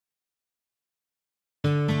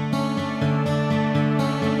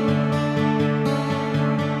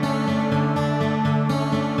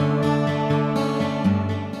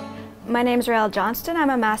My name is Rayell Johnstone.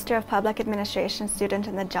 I'm a Master of Public Administration student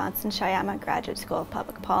in the Johnstone Graduate School of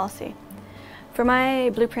Public Policy. For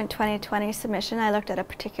my Blueprint 2020 submission, I looked at a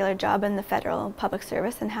particular job in the federal public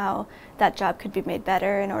service and how that job could be made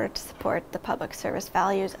better in order to support the public service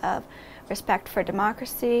values of respect for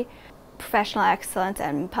democracy, professional excellence,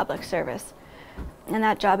 and public service. And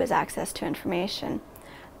that job is access to information.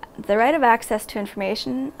 The right of access to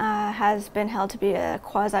information has been held to be a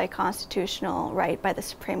quasi-constitutional right by the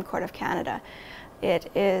Supreme Court of Canada.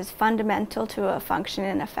 It is fundamental to a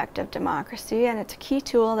functioning and effective democracy, and it's a key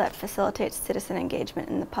tool that facilitates citizen engagement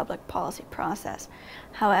in the public policy process.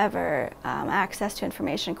 However, access to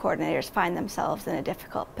information coordinators find themselves in a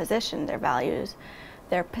difficult position.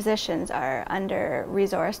 Their positions are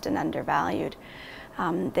under-resourced and undervalued.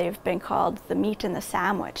 They've been called the meat and the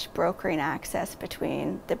sandwich, brokering access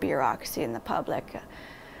between the bureaucracy and the public.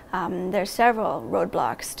 There's several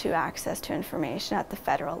roadblocks to access to information at the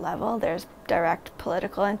federal level. There's direct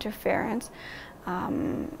political interference,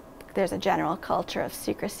 there's a general culture of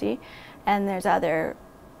secrecy, and there's other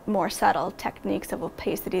more subtle techniques of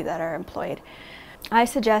opacity that are employed. I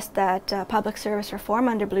suggest that public service reform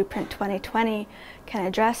under Blueprint 2020 can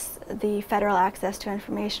address the federal access to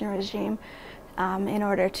information regime in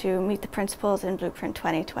order to meet the principles in Blueprint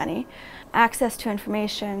 2020. Access to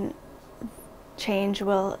information change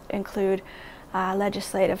will include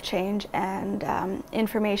legislative change and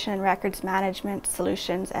information and records management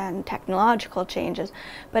solutions and technological changes.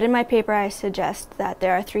 But in my paper I suggest that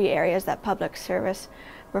there are 3 areas that public service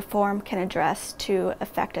reform can address to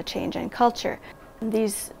effect a change in culture.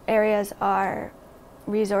 These areas are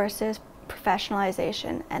resources,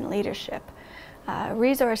 professionalization, and leadership.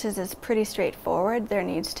 Resources is pretty straightforward. There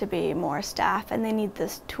needs to be more staff and they need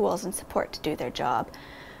the tools and support to do their job.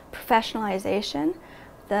 Professionalization,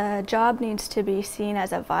 the job needs to be seen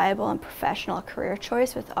as a viable and professional career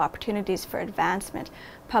choice with opportunities for advancement.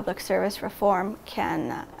 Public service reform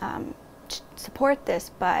can support this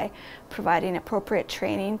by providing appropriate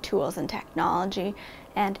training, tools and technology,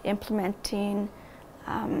 and implementing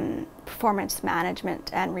performance management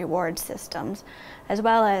and reward systems, as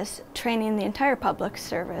well as training the entire public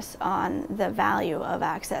service on the value of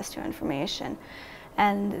access to information.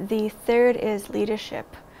 And the third is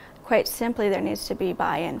leadership. Quite simply, there needs to be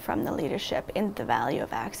buy-in from the leadership in the value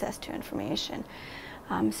of access to information.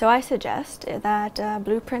 So I suggest that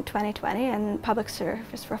Blueprint 2020 and public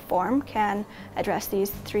service reform can address these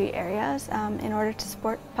 3 areas in order to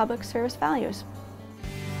support public service values.